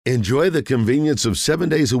Enjoy the convenience of 7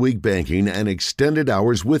 days a week banking and extended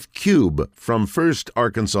hours with Cube from First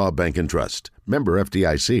Arkansas Bank and Trust. Member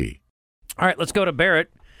FDIC. All right, let's go to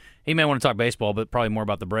Barrett. He may want to talk baseball, but probably more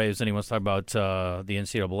about the Braves than he wants to talk about the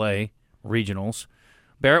NCAA regionals.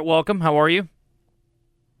 Barrett, welcome. How are you?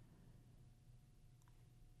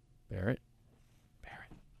 Barrett?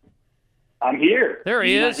 I'm here. There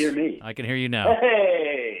he is. You can hear me. I can hear you now.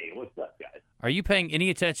 Hey, what's up, guys? Are you paying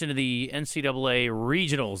any attention to the NCAA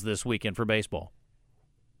regionals this weekend for baseball?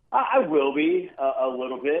 I will be a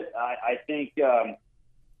little bit. I think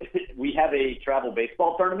we have a travel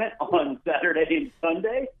baseball tournament on Saturday and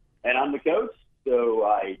Sunday, and I'm the coach, so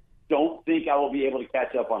I don't think I will be able to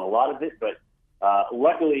catch up on a lot of it. But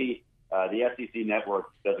luckily, the SEC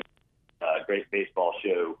Network does a great baseball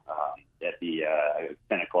show at the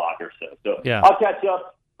 10 o'clock or so. So yeah. I'll catch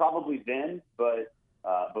up probably then, but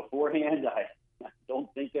beforehand, I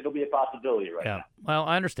don't think it'll be a possibility right now. Well,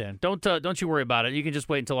 I understand. Don't you worry about it. You can just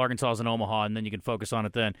wait until Arkansas is in Omaha, and then you can focus on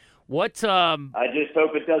it then. What? I just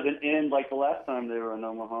hope it doesn't end like the last time they were in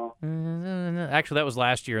Omaha. Actually, that was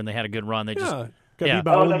last year, and they had a good run. They just Sorry. That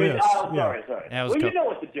was Well, you know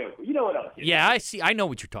what the joke. You know what else? Yeah, I see. I know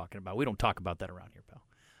what you're talking about. We don't talk about that around here, pal.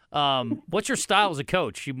 What's your style as a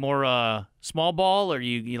coach? You more small ball, or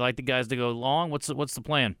you like the guys to go long? What's the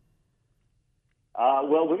plan?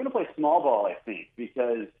 Well, we're going to play small ball, I think,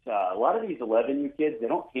 because a lot of these 11U kids, they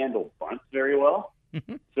don't handle bunts very well.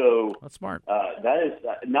 So that's smart. That is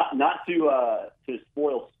not to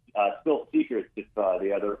spill secrets if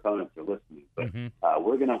the other opponents are listening. But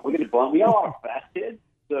we're gonna bunt. We got a lot of fast kids,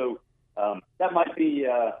 so that might be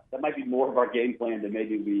more of our game plan than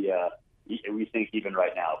maybe we think even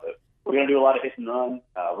right now. But we're gonna do a lot of hit and run.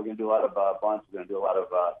 We're gonna do a lot of bunts. We're gonna do a lot of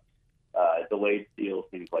delayed steals,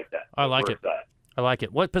 things like that. I like it. I like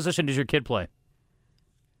it. What position does your kid play?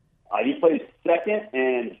 He plays second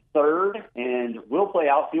and third, and will play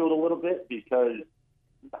outfield a little bit because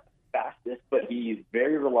he's not the fastest, but he's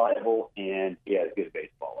very reliable and he has good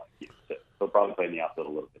baseball IQ. So he'll probably play in the outfield a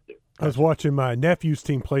little bit too. I was watching my nephew's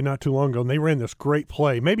team play not too long ago, and they ran this great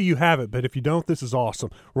play. Maybe you have it, but if you don't, this is awesome.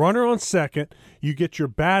 Runner on second, you get your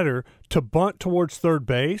batter to bunt towards third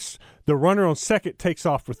base. The runner on second takes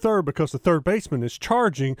off for third because the third baseman is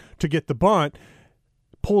charging to get the bunt,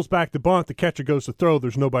 pulls back the bunt, the catcher goes to throw,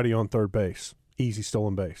 there's nobody on third base. Easy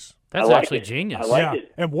stolen base. That's actually genius. I like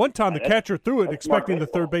it. And one time the catcher threw it expecting the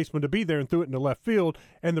third baseman to be there and threw it into left field,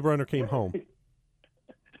 and the runner came home.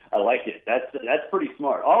 I like it. That's pretty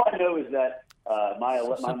smart. All I know is that my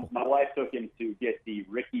wife took him to get the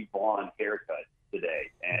Ricky Vaughn haircut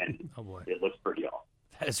today, and it looks pretty awesome.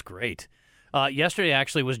 That's great. Yesterday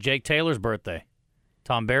actually was Jake Taylor's birthday.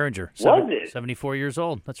 Tom Berenger, 74 years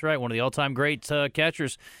old. That's right, one of the all-time great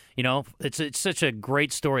catchers. You know, it's such a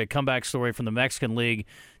great story, a comeback story from the Mexican League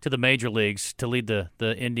to the major leagues to lead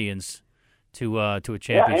the Indians to a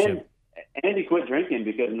championship. And he quit drinking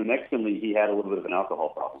because in the Mexican League he had a little bit of an alcohol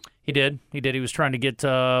problem. He did. He was trying to get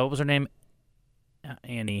what was her name?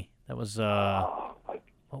 Annie. That was what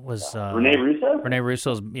was Rene Russo? Rene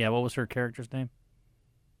Russo's. Yeah, what was her character's name?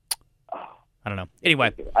 I don't know.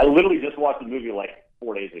 Anyway, I literally just watched the movie like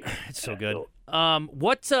 4 days ago. It's so good.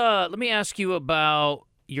 Let me ask you about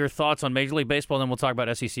your thoughts on Major League Baseball, and then we'll talk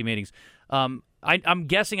about SEC meetings. I'm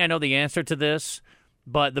guessing I know the answer to this,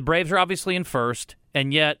 but the Braves are obviously in first,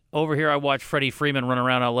 and yet over here I watched Freddie Freeman run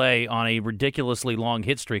around L.A. on a ridiculously long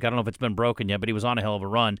hit streak. I don't know if it's been broken yet, but he was on a hell of a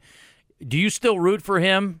run. Do you still root for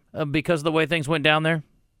him because of the way things went down there?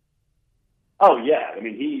 Oh yeah, I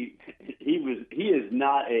mean he is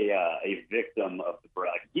not a victim of the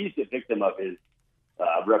Braves. He's a victim of his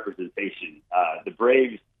representation. The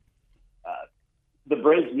Braves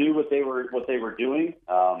knew what they were doing.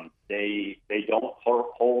 They don't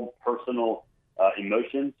hold personal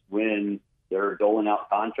emotions when they're doling out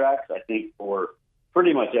contracts. I think for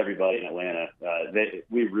pretty much everybody in Atlanta,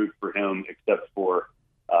 we root for him except for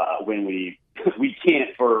when we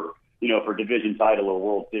can't for division title or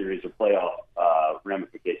World Series or playoff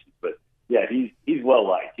ramifications. But yeah, he's well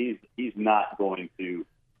liked. He's not going to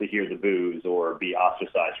hear the boos or be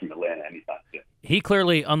ostracized from Atlanta anytime soon. He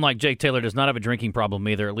clearly, unlike Jake Taylor, does not have a drinking problem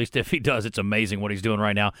either. At least if he does, it's amazing what he's doing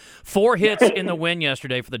right now. 4 hits in the win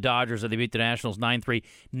yesterday for the Dodgers as they beat the Nationals 9-3.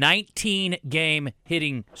 19-game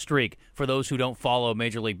hitting streak for those who don't follow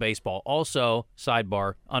Major League Baseball. Also,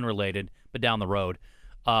 sidebar, unrelated, but down the road,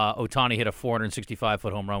 Ohtani hit a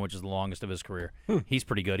 465-foot home run, which is the longest of his career. He's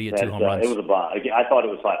pretty good. He hit 2 home runs. It was a bomb. I thought it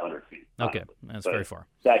was 500 feet. Okay, that's very far.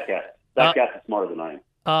 That guy's smarter than I am.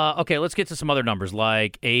 Okay, let's get to some other numbers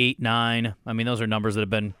like 8, 9. I mean, those are numbers that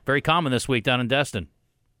have been very common this week down in Destin.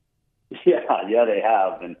 Yeah, they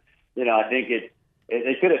have, and I think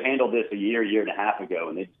They could have handled this a year and a half ago,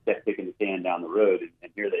 and they just kept kicking the can down the road,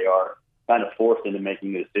 and here they are, kind of forced into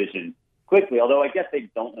making the decision quickly. Although I guess they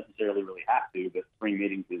don't necessarily really have to, but spring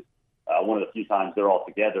meetings is one of the few times they're all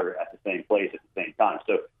together at the same place at the same time.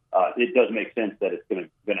 So it does make sense that it's going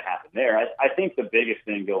to happen there. I think the biggest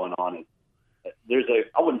thing going on is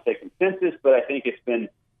I wouldn't say consensus, but I think it's been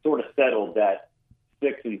sort of settled that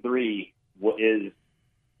 6-3 is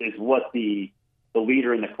what the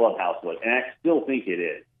leader in the clubhouse was. And I still think it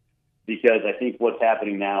is, because I think what's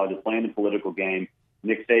happening now is playing the political game.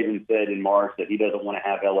 Nick Saban said in March that he doesn't want to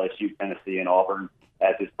have LSU, Tennessee, and Auburn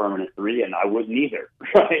as his permanent 3, and I wouldn't either,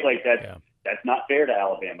 right? Like that's not fair to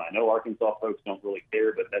Alabama. I know Arkansas folks don't really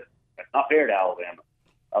care, but that's not fair to Alabama.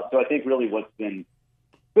 So I think really what's been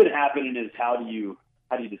happening is how do you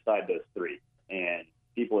decide those 3? And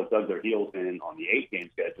people have dug their heels in on the 8-game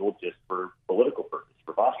schedule just for political purpose,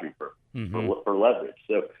 for posturing purpose, for leverage.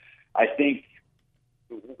 So I think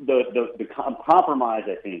the compromise,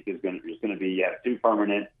 I think, is going to be you have 2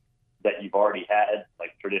 permanent that you've already had,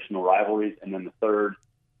 like traditional rivalries, and then the third,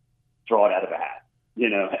 draw it out of a hat.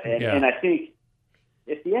 And I think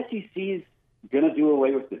if the SEC is going to do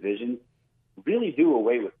away with divisions, really do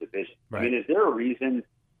away with divisions. Right. I mean, is there a reason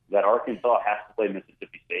that Arkansas has to play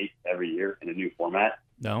Mississippi State every year in a new format?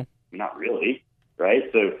 No. Not really, right?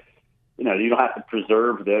 So, you don't have to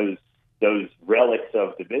preserve those relics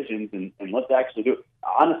of divisions, and let's actually do it.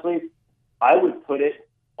 Honestly, I would put it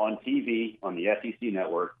on TV on the SEC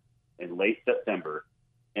network in late September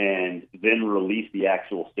and then release the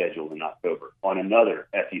actual schedule in October on another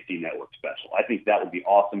SEC network special. I think that would be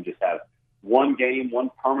awesome. Just have one game, one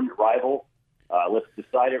permanent rival. Let's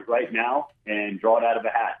decide it right now and draw it out of a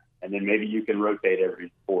hat. And then maybe you can rotate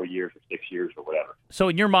every 4 years or 6 years or whatever. So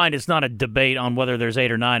in your mind, it's not a debate on whether there's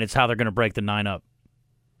 8 or 9. It's how they're going to break the 9 up.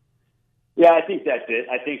 Yeah, I think that's it.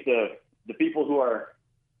 I think the people who are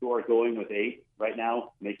going with 8 right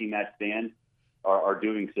now, making that stand, are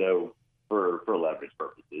doing so for leverage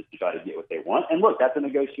purposes to try to get what they want. And look, that's a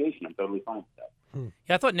negotiation. I'm totally fine with that.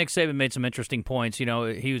 Yeah, I thought Nick Saban made some interesting points.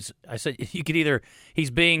 I said you could either he's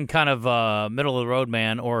being kind of middle of the road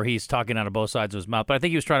man, or he's talking out of both sides of his mouth. But I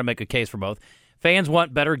think he was trying to make a case for both. Fans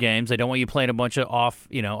want better games. They don't want you playing a bunch of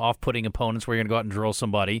off-putting opponents where you're going to go out and drill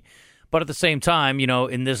somebody. But at the same time,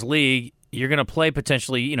 in this league, you're going to play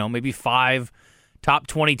potentially, maybe 5 top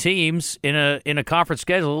 20 teams in a conference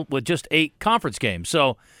schedule with just 8 conference games.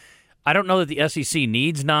 So I don't know that the SEC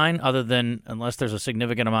needs 9 other than unless there's a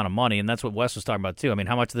significant amount of money, and that's what Wes was talking about too. I mean,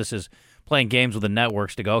 how much of this is playing games with the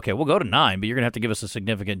networks to go, okay, we'll go to 9, but you're going to have to give us a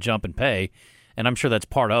significant jump in pay, and I'm sure that's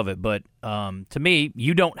part of it. But to me,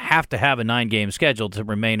 you don't have to have a 9-game schedule to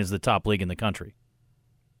remain as the top league in the country.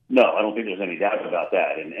 No, I don't think there's any doubt about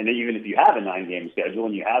that. And even if you have a 9-game schedule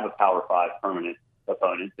and you have a Power 5 permanent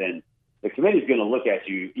opponent, then the committee's going to look at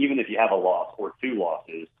you, even if you have a loss or 2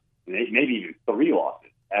 losses, maybe even 3 losses,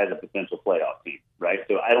 as a potential playoff team, right?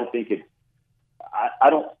 So I don't think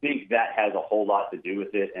that has a whole lot to do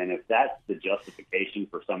with it. And if that's the justification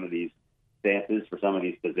for some of these stances, for some of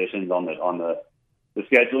these positions on the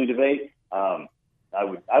scheduling debate, I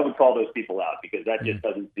would call those people out, because that just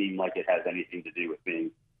doesn't seem like it has anything to do with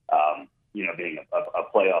being a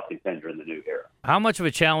playoff contender in the new era. How much of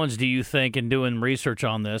a challenge do you think, in doing research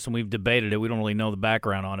on this, and we've debated it, we don't really know the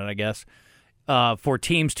background on it, I guess, for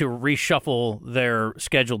teams to reshuffle their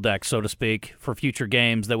schedule deck, so to speak, for future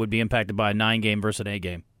games that would be impacted by a 9-game versus an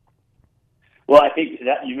 8-game? Well, I think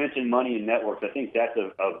that you mentioned money and networks. I think that's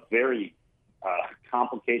a very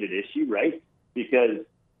complicated issue, right? Because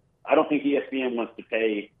I don't think ESPN wants to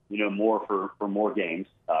pay more for more games.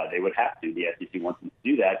 They would have to. The SEC wants them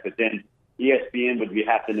to do that, but then ESPN would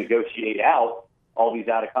have to negotiate out all these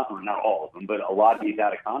out-of-conference, not all of them, but a lot of these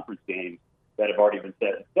out-of-conference games that have already been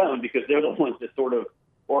set in stone, because they're the ones that sort of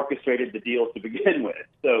orchestrated the deals to begin with,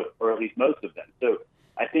 or at least most of them. So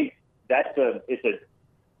I think it's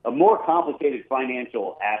a more complicated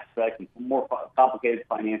financial aspect and more complicated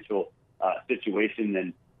financial situation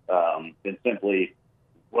than simply,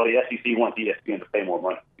 well, the SEC wants ESPN to pay more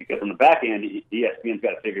money, because on the back end, ESPN's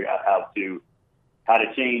got to figure out how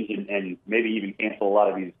to change and maybe even cancel a lot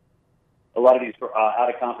of these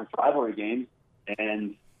out-of-conference rivalry games,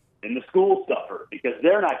 and the schools suffer because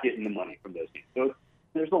they're not getting the money from those teams. So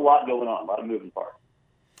there's a lot going on, a lot of moving parts.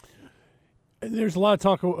 There's a lot of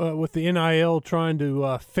talk with the NIL trying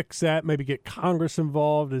to fix that, maybe get Congress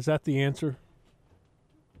involved. Is that the answer?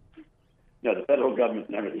 No, the federal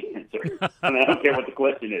government's never the answer. I mean, I don't care what the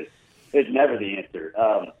question is. It's never the answer.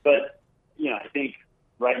 But, I think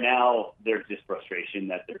right now there's just frustration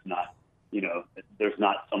that there's not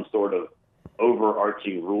some sort of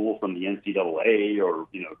overarching rule from the NCAA or,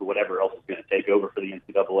 whatever else is going to take over for the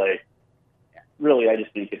NCAA. Really, I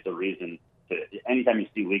just think it's a reason to, anytime you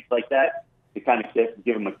see leaks like that, to kind of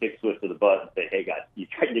give them a kick switch to the butt and say, hey, guys, you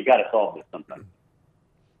got to solve this sometime.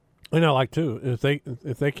 And I like, too, if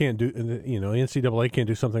they can't do, NCAA can't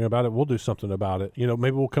do something about it, we'll do something about it.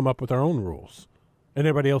 Maybe we'll come up with our own rules, and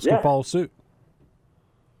everybody else can follow suit.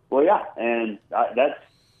 Well, yeah, and that's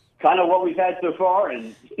kind of what we've had so far,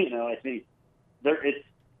 and, I think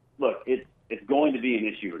it's going to be an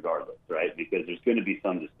issue regardless, right? Because there's going to be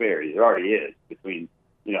some disparity. There already is between,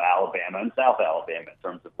 Alabama and South Alabama in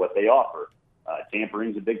terms of what they offer.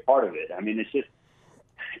 Tampering's a big part of it. I mean,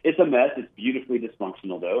 it's a mess. It's beautifully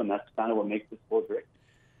dysfunctional, though, and that's kind of what makes the sport great.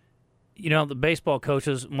 The baseball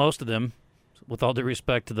coaches, most of them, with all due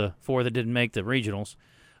respect to the 4 that didn't make the regionals,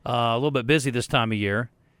 a little bit busy this time of year.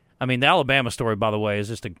 I mean, the Alabama story, by the way, is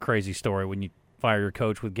just a crazy story when you fire your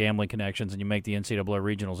coach with gambling connections and you make the NCAA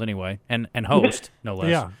regionals anyway, and host, no less.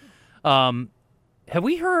 Yeah. Have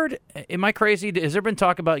we heard, am I crazy, has there been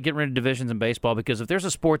talk about getting rid of divisions in baseball? Because if there's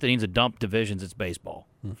a sport that needs to dump divisions, it's baseball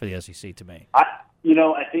for the SEC to me. I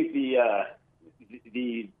think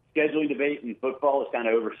the scheduling debate in football has kind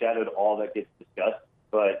of overshadowed all that gets discussed,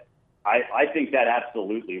 but I think that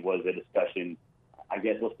absolutely was a discussion. I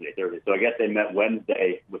guess what's today, Thursday. So I guess they met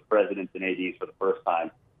Wednesday with presidents and ADs for the first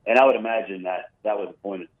time, and I would imagine that was a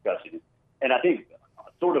point of discussion. And I think,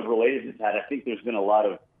 sort of related to that, I think there's been a lot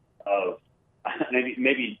of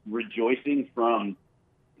maybe rejoicing from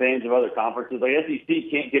fans of other conferences. Like SEC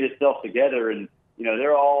can't get itself together, and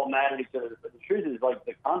they're all mad at each other. But the truth is, like,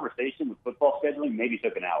 the conversation with football scheduling maybe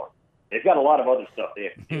took an hour. They've got a lot of other stuff they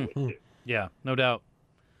have to deal with too. Yeah, no doubt.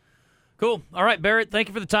 Cool. All right, Barrett, thank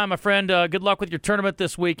you for the time, my friend. Good luck with your tournament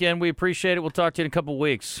this weekend. We appreciate it. We'll talk to you in a couple of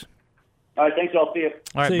weeks. All right, thanks. I'll see you.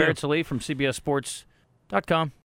 All right, Barrett Sallee from CBSSports.com.